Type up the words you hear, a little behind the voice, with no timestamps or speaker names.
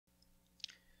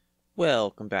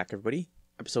Welcome back, everybody.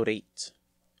 Episode 8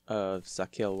 of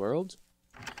SaKeL World.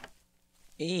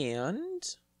 And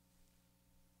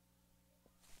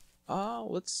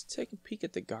let's take a peek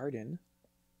at the garden.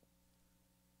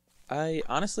 I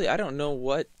don't know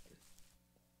what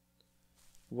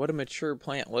a mature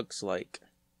plant looks like.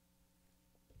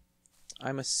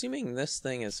 I'm assuming this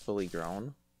thing is fully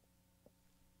grown.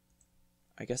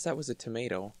 I guess that was a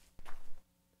tomato.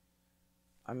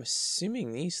 I'm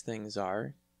assuming these things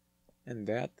are. And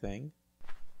that thing.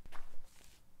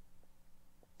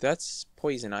 That's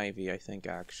poison ivy, I think,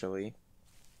 actually.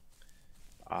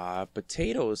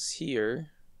 Potatoes here.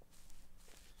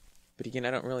 But again, I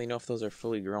don't really know if those are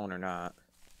fully grown or not.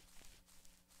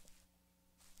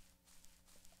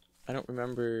 I don't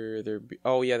remember there be...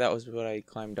 Oh, yeah, that was what I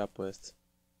climbed up with.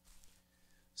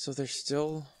 So there's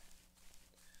still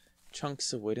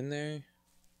chunks of wood in there.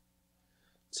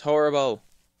 It's horrible.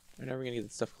 We're never gonna get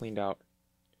this stuff cleaned out.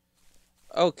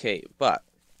 Okay, but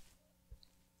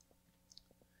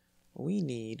we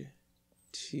need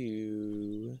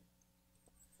to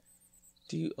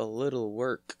do a little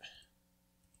work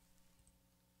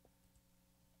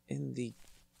in the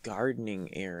gardening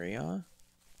area.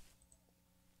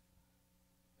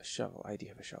 A shovel. I do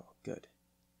have a shovel. Good.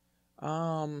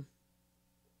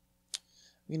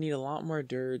 We need a lot more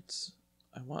dirt.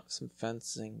 I want some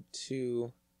fencing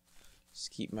too.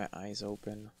 Just keep my eyes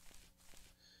open.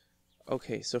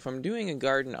 Okay, so if I'm doing a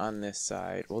garden on this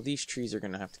side, well, these trees are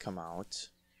going to have to come out.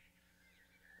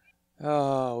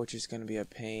 Oh, which is going to be a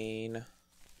pain.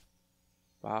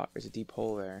 Wow, there's a deep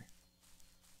hole there.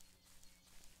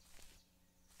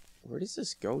 Where does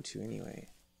this go to anyway?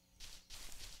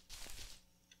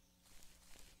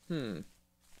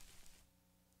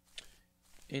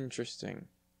 Interesting.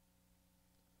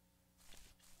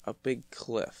 A big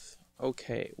cliff.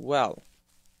 Okay, well.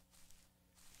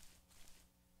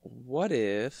 What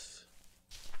if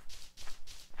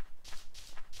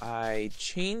I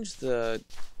change the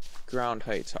ground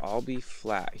height to all be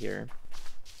flat here,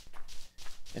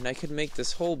 and I could make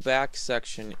this whole back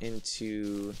section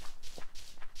into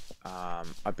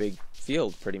a big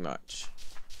field, pretty much.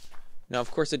 Now, of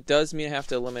course, it does mean I have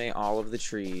to eliminate all of the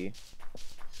tree,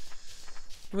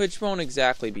 which won't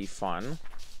exactly be fun.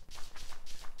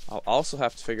 I'll also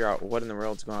have to figure out what in the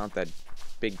world's going on with that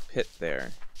big pit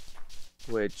there.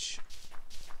 Which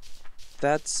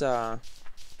that's gonna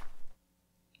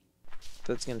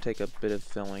take a bit of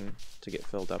filling to get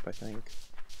filled up, I think.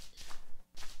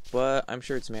 But I'm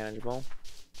sure it's manageable.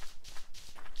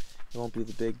 It won't be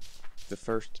the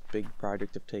first big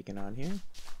project I've taken on here.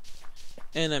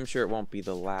 And I'm sure it won't be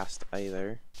the last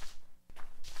either.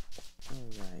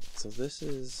 Alright, so this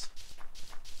is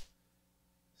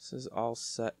all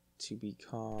set to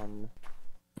become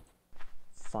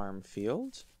farm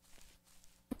field.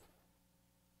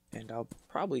 And I'll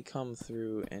probably come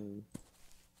through and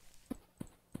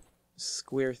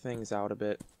square things out a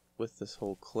bit with this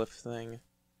whole cliff thing.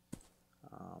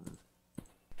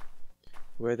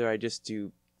 Whether I just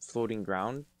do floating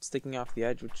ground sticking off the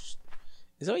edge, which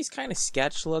is always kind of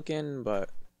sketch looking,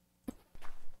 but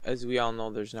as we all know,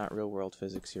 there's not real world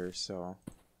physics here, so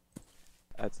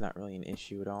that's not really an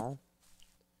issue at all.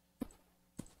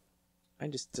 I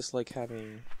just dislike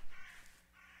having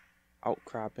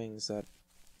outcroppings that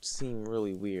seem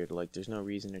really weird, like there's no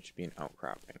reason it should be an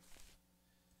outcropping.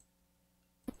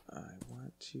 I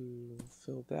want to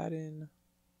fill that in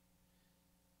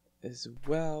as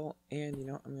well, and you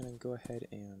know, I'm gonna go ahead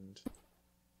and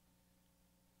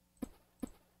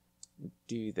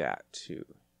do that too.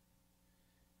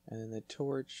 And then the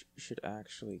torch should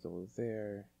actually go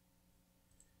there,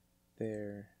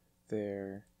 there,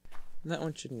 there. And that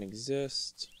one shouldn't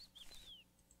exist.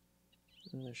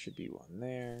 And there should be one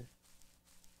there.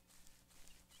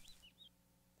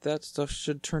 That stuff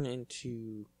should turn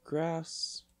into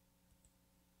grass.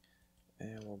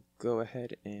 And we'll go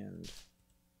ahead and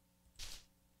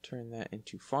turn that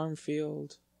into farm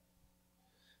field.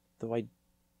 Though I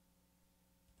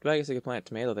guess I could plant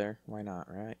tomato there. Why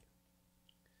not, right?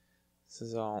 This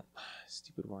is all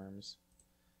stupid worms.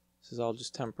 This is all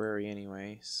just temporary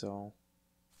anyway, so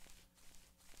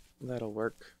that'll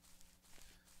work.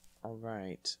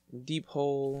 Alright. Deep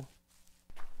hole.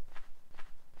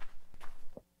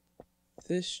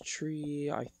 This tree,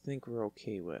 I think we're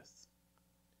okay with.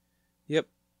 Yep,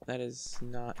 that is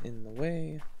not in the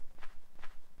way.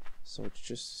 So it's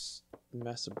just a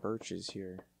mess of birches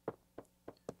here.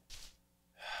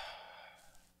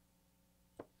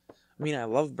 I mean, I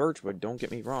love birchwood, don't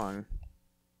get me wrong.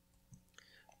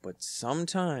 But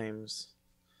sometimes,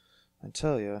 I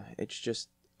tell you, it's just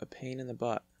a pain in the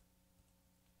butt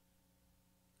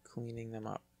cleaning them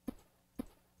up.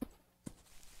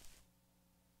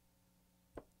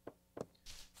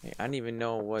 Hey, I don't even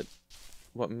know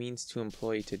what means to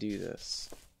employ to do this.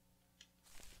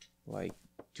 Like,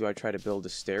 do I try to build a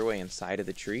stairway inside of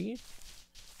the tree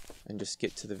and just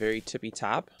get to the very tippy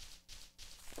top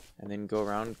and then go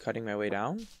around cutting my way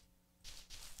down?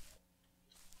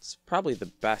 It's probably the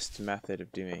best method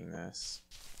of doing this.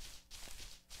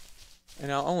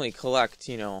 And I'll only collect,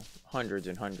 you know, hundreds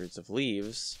and hundreds of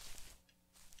leaves,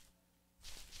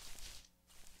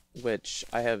 which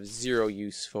I have zero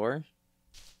use for.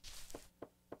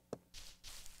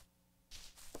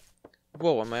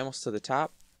 Whoa, am I almost to the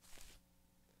top?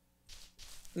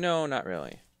 No, not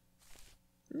really.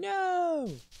 No!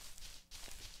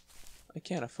 I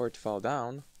can't afford to fall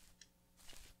down.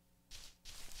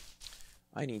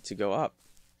 I need to go up.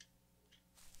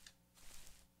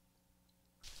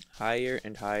 Higher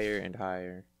and higher and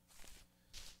higher.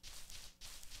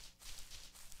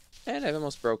 And I've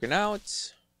almost broken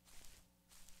out.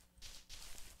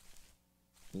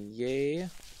 Yay.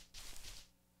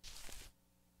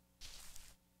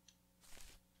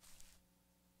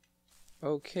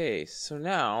 Okay, so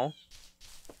now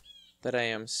that I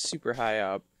am super high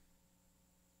up,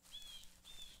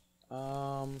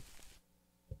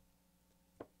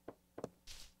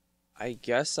 I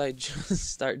guess I just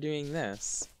start doing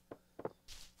this.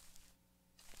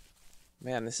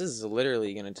 Man, this is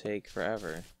literally gonna take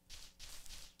forever.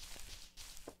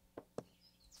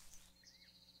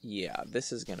 Yeah,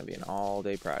 this is gonna be an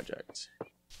all-day project.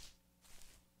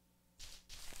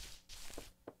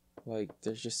 Like,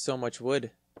 there's just so much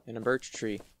wood in a birch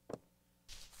tree.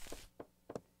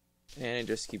 And it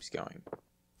just keeps going.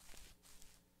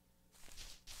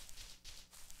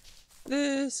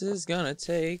 This is gonna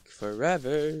take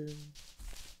forever.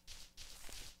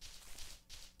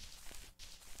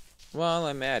 While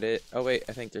I'm at it... Oh wait,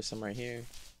 I think there's some right here.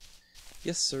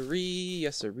 Yes siree,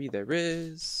 there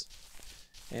is.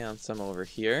 And some over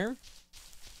here.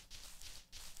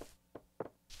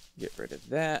 Get rid of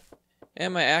that.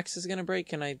 And my axe is gonna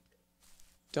break, and I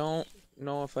don't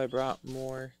know if I brought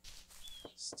more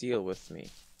steel with me.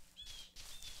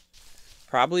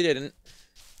 Probably didn't.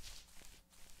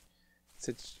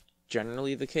 It's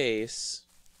generally the case.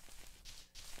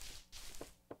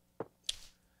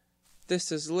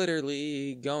 This is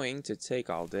literally going to take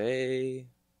all day.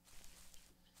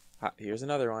 Ah, here's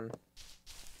another one.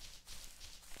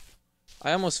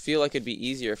 I almost feel like it'd be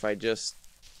easier if I just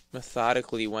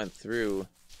methodically went through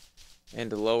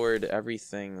and lowered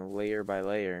everything layer by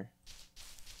layer.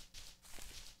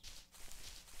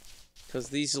 Because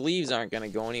these leaves aren't going to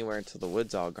go anywhere until the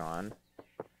wood's all gone.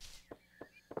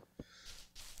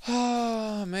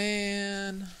 Oh,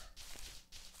 man.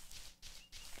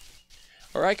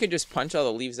 Or I could just punch all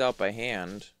the leaves out by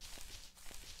hand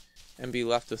and be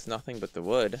left with nothing but the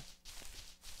wood.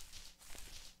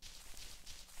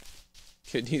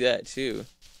 Could do that too.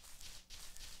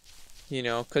 You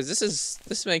know, because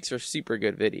this makes for super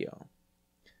good video.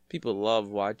 People love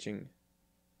watching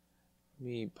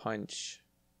me punch.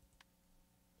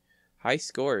 High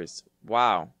scores.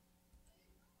 Wow.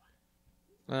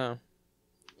 Oh.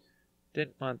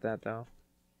 Didn't want that though.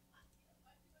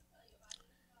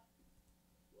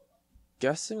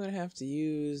 Guess I'm gonna have to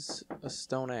use a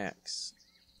stone axe.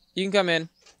 You can come in.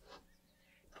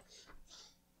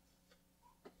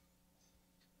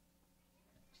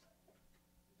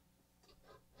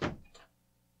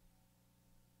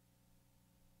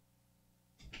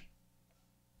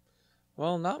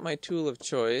 Well, not my tool of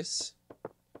choice.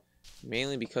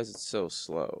 Mainly because it's so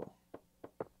slow.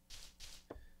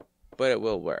 But it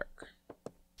will work.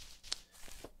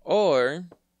 Or,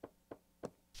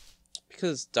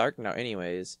 because it's dark now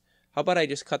anyways, how about I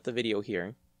just cut the video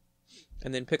here,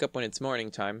 and then pick up when it's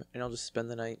morning time, and I'll just spend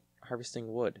the night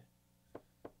harvesting wood.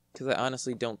 Because I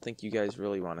honestly don't think you guys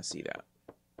really want to see that.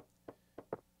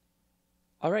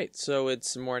 Alright, so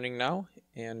it's morning now,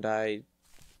 and I,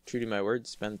 true to my word,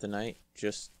 spent the night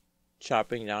just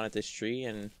chopping down at this tree,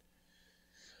 and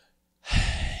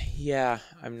yeah,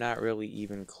 I'm not really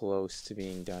even close to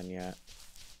being done yet.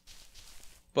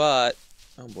 But,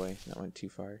 oh boy, that went too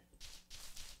far.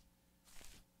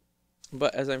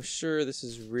 But as I'm sure this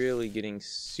is really getting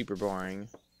super boring,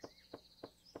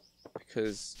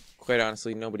 because quite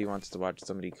honestly, nobody wants to watch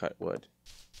somebody cut wood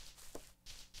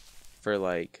for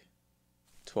like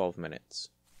 12 minutes.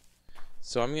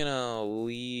 So I'm gonna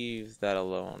leave that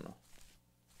alone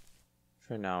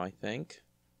for now, I think.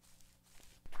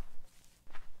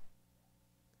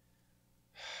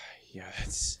 Yeah,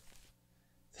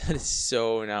 that is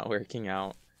so not working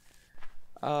out.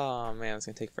 Oh man, it's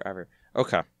gonna take forever.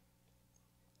 Okay.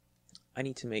 I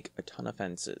need to make a ton of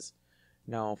fences.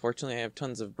 Now, fortunately, I have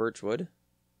tons of birch wood.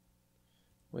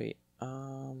 Wait,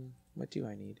 What do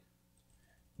I need?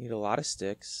 Need a lot of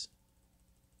sticks.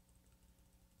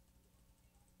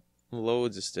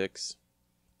 Loads of sticks.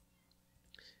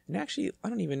 And actually, I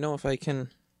don't even know if I can...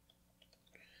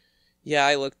 Yeah,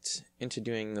 I looked into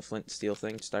doing the flint steel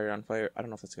thing, start it on fire. I don't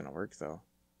know if it's going to work, though.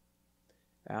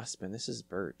 Aspen, this is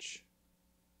birch.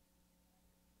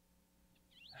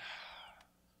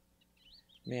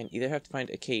 Man, either have to find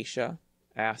acacia,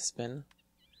 aspen,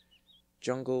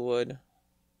 jungle wood,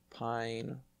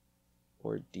 pine,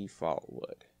 or default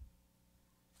wood.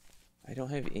 I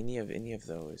don't have any of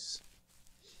those.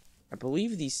 I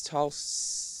believe these tall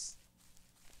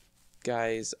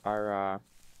guys are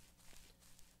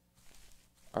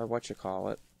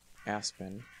whatchamacallit,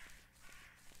 aspen.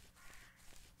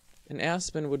 An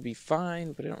aspen would be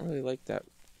fine, but I don't really like that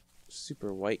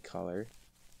super white color.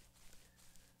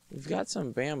 We've got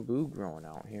some bamboo growing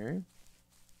out here,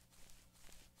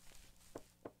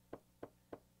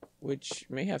 which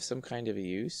may have some kind of a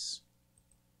use.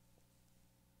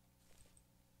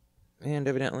 And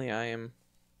evidently I am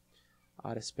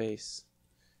out of space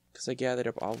because I gathered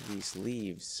up all of these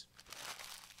leaves,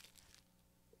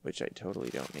 which I totally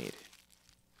don't need.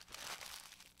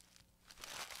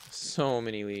 So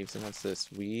many leaves. And what's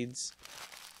this? Weeds?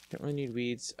 Don't really need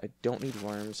weeds. I don't need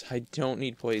worms. I don't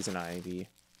need poison ivy.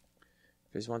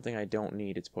 If there's one thing I don't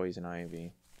need, it's poison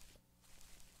ivy.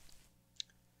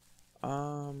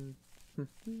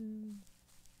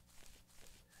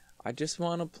 I just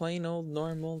want a plain old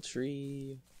normal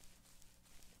tree.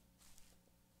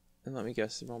 And let me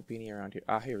guess, there won't be any around here.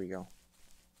 Ah, here we go.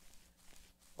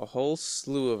 A whole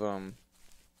slew of them.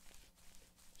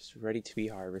 Just ready to be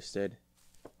harvested.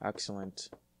 Excellent.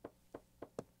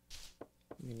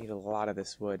 We need a lot of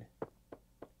this wood.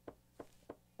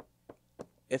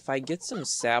 If I get some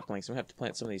saplings, I'm going to have to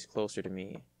plant some of these closer to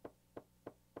me.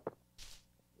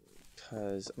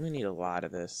 Because I'm going to need a lot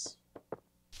of this.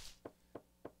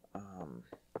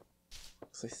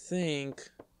 So I think,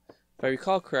 if I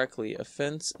recall correctly, a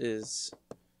fence is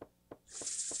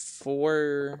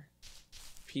 4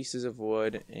 pieces of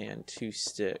wood and 2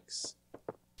 sticks.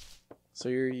 So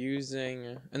you're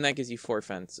using, and that gives you 4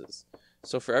 fences.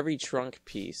 So for every trunk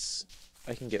piece,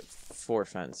 I can get 4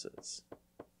 fences.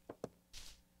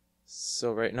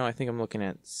 So right now I think I'm looking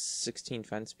at 16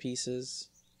 fence pieces.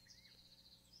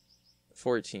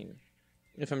 14,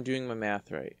 if I'm doing my math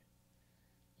right.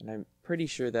 And I'm pretty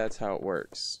sure that's how it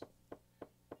works.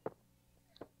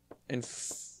 And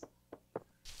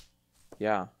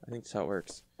yeah, I think that's how it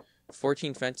works.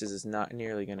 14 fences is not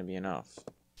nearly going to be enough.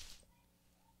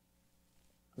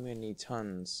 I'm going to need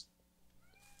tons.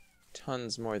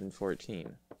 Tons more than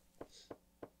 14.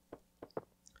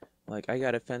 Like, I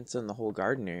got a fence in the whole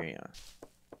garden area.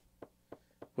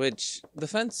 Which, the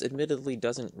fence admittedly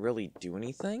doesn't really do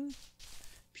anything.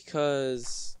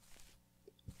 Because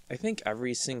I think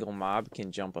every single mob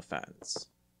can jump a fence.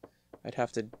 I'd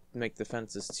have to make the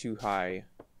fences too high,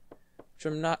 which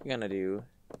I'm not gonna do.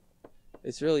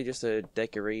 It's really just a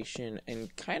decoration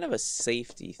and kind of a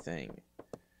safety thing.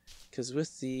 Because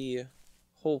with the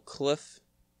whole cliff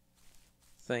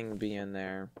thing being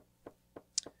there,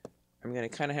 I'm gonna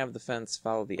kind of have the fence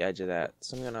follow the edge of that.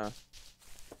 So I'm gonna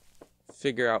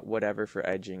figure out whatever for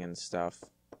edging and stuff.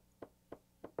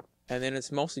 And then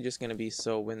it's mostly just going to be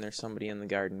so when there's somebody in the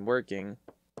garden working,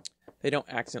 they don't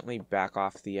accidentally back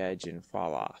off the edge and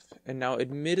fall off. And now,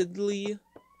 admittedly,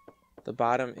 the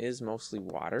bottom is mostly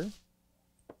water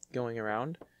going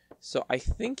around. So I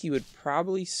think you would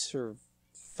probably survive?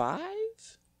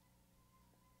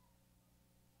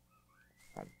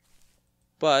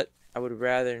 But I would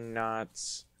rather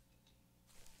not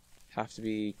have to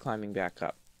be climbing back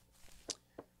up.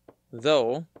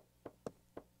 Though,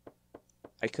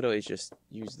 I could always just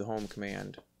use the home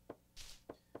command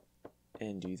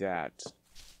and do that.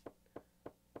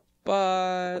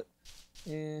 But,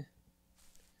 it's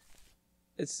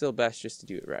still best just to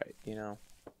do it right, you know?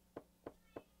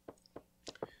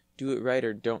 Do it right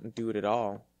or don't do it at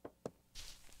all.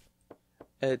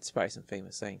 It's probably some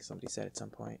famous saying somebody said at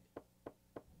some point.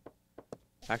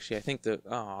 Actually, I think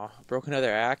broke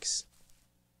another axe.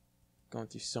 Going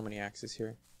through so many axes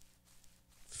here.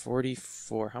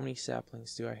 44. How many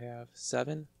saplings do I have?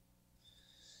 7?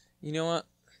 You know what?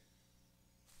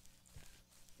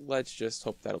 Let's just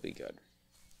hope that'll be good.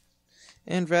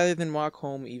 And rather than walk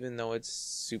home, even though it's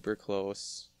super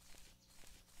close,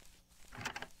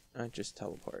 I just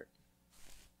teleport.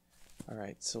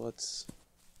 Alright, so let's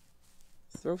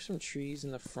throw some trees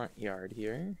in the front yard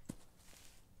here.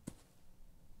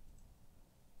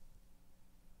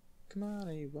 Come on,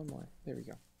 I need one more. There we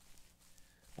go.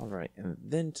 Alright, and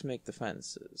then to make the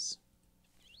fences.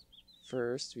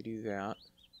 first we do that.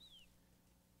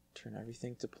 Turn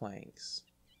everything to planks.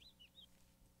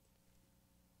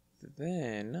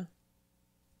 Then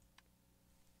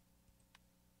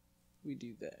we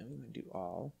do that, and we're going to do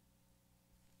all.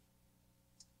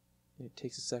 And it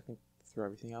takes a second to throw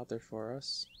everything out there for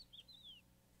us.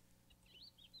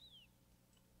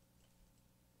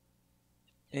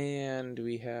 And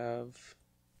we have...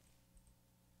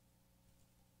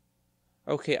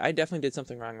 Okay, I definitely did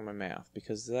something wrong in my math,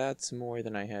 because that's more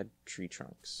than I had tree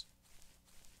trunks.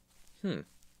 I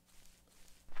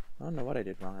don't know what I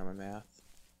did wrong in my math.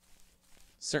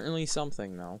 Certainly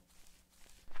something, though.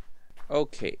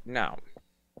 Okay, now.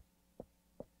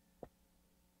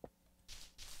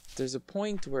 There's a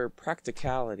point where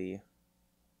practicality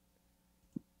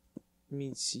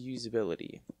meets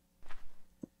usability.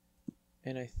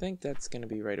 And I think that's going to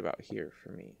be right about here for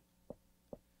me.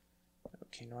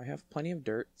 Okay, now I have plenty of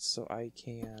dirt, so I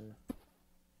can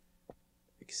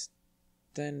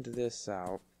extend this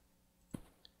out.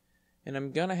 And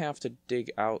I'm going to have to dig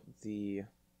out the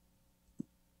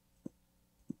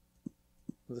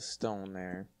stone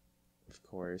there, of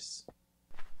course.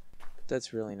 But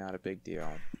that's really not a big deal.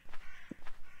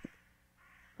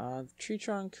 The tree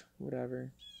trunk,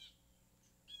 whatever.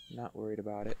 Not worried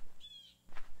about it.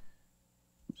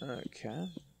 Okay,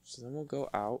 so then we'll go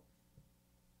out.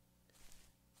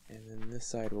 And then this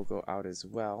side will go out as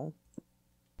well.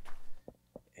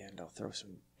 And I'll throw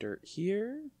some dirt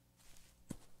here.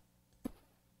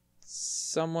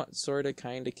 Somewhat, sorta,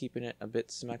 kinda keeping it a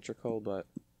bit symmetrical, but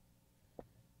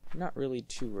not really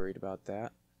too worried about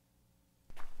that.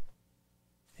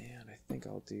 And I think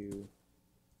I'll do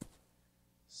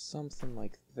something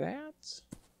like that.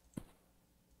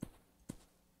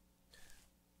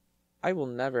 I will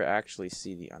never actually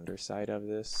see the underside of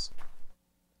this,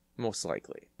 most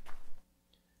likely.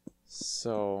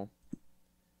 So,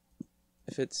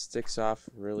 if it sticks off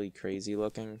really crazy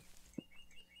looking,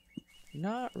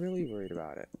 not really worried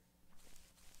about it.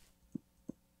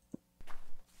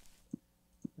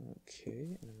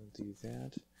 Okay, and we'll do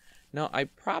that. Now, I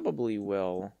probably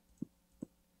will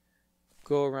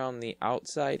go around the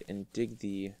outside and dig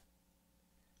the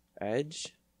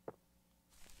edge.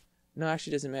 No,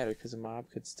 actually it doesn't matter because a mob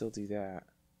could still do that.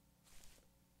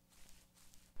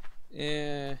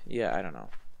 Yeah, I don't know.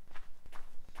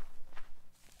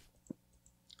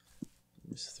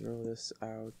 Just throw this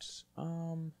out.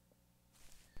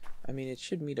 I mean, it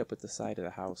should meet up with the side of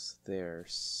the house there,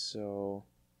 so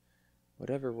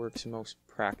whatever works most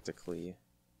practically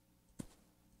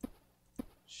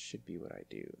should be what I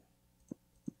do.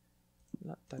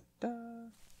 La da da.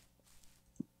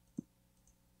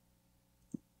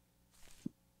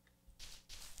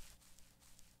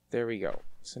 There we go.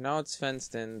 So now it's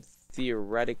fenced in.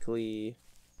 Theoretically,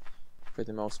 for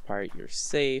the most part, you're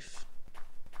safe.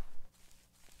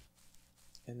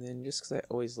 And then just because I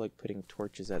always like putting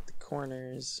torches at the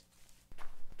corners.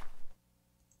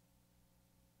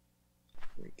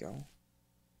 There we go.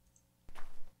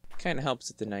 Kind of helps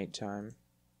at the nighttime.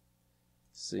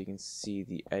 So you can see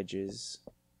the edges.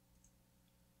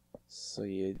 So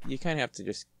you kind of have to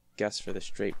just guess for the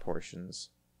straight portions.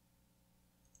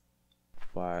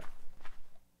 But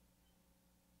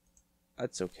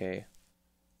that's okay.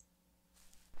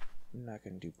 I'm not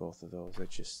going to do both of those.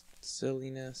 That's just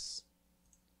silliness.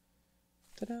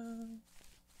 Ta-da!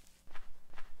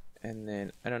 And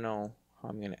then, I don't know how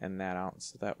I'm going to end that out,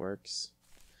 so that works.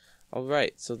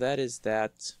 Alright, so that is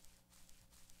that.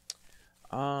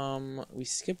 We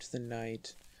skipped the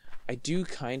night. I do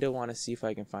kind of want to see if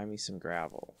I can find me some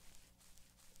gravel.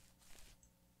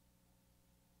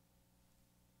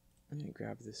 I'm going to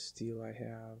grab this steel I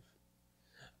have.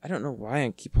 I don't know why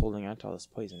I keep holding on to all this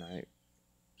poisonite.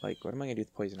 Like, what am I going to do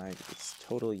with poisonite? It's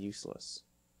totally useless.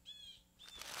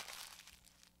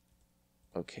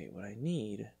 Okay, what I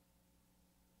need...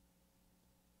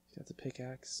 Got the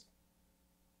pickaxe.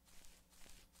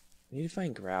 I need to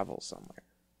find gravel somewhere.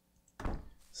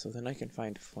 So then I can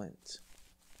find flint.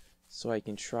 So I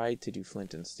can try to do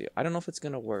flint and steel. I don't know if it's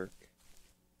going to work.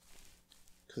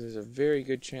 Because there's a very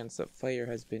good chance that fire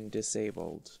has been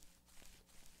disabled.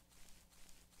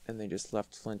 And they just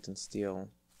left flint and steel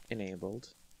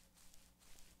enabled.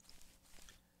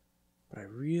 But I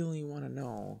really want to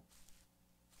know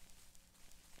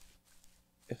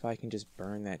if I can just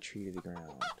burn that tree to the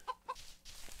ground.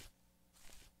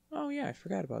 Oh yeah, I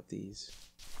forgot about these.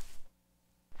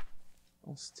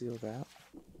 I'll steal that.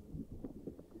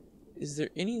 Is there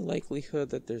any likelihood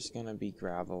that there's gonna be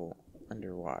gravel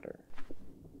underwater?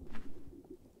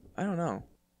 I don't know.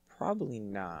 Probably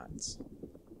not.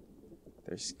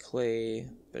 There's clay,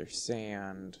 there's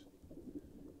sand,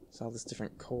 It's all this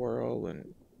different coral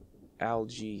and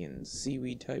algae and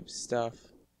seaweed type stuff.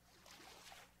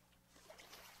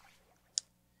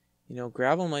 You know,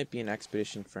 gravel might be an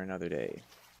expedition for another day.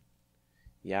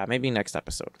 Yeah, maybe next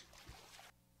episode.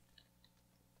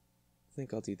 I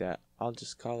think I'll do that. I'll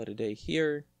just call it a day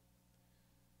here.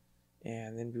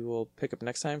 And then we will pick up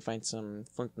next time, find some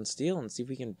flint and steel, and see if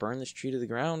we can burn this tree to the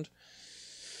ground.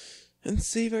 And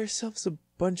save ourselves a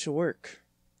bunch of work.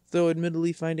 Though,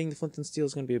 admittedly, finding the flint and steel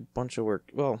is going to be a bunch of work.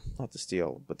 Well, not the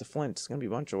steel, but the flint is going to be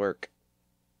a bunch of work.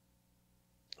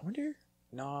 I wonder...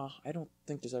 Nah, I don't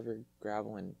think there's ever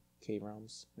gravel in cave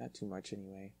realms. Not too much,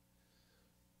 anyway.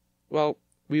 Well,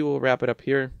 we will wrap it up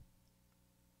here.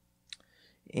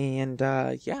 And,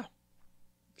 yeah.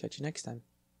 Catch you next time.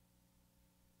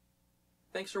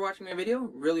 Thanks for watching my video.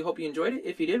 Really hope you enjoyed it.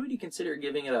 If you did, would you consider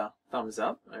giving it a thumbs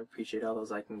up? I appreciate all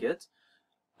those I can get.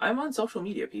 I'm on social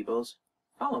media, peoples.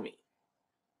 Follow me.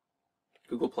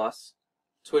 Google+,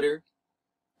 Twitter,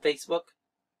 Facebook.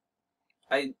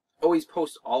 I always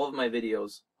post all of my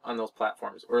videos on those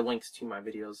platforms, or links to my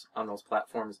videos on those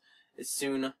platforms, as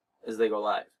soon as they go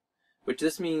live. Which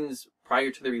this means prior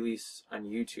to the release on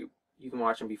YouTube. You can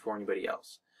watch them before anybody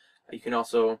else. You can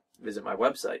also visit my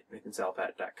website,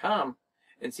 nathansalpat.com,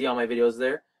 and see all my videos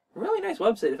there. A really nice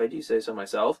website, if I do say so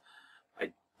myself.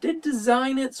 I did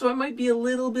design it, so I might be a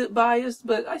little bit biased,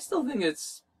 but I still think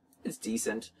it's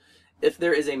decent. If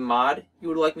there is a mod you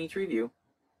would like me to review,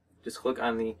 just click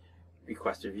on the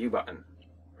Request a Review button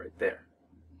right there.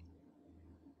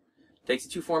 Takes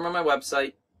you to a form on my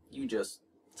website. You just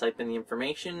type in the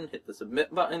information, hit the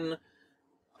Submit button.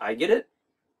 I get it,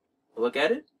 look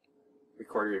at it,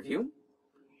 record a review,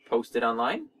 post it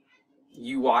online.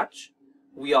 You watch.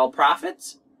 We all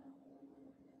profit.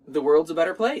 The world's a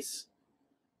better place.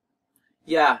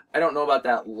 Yeah, I don't know about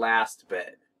that last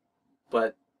bit,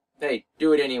 but hey,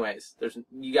 do it anyways.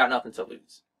 You got nothing to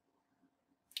lose.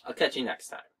 I'll catch you next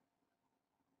time.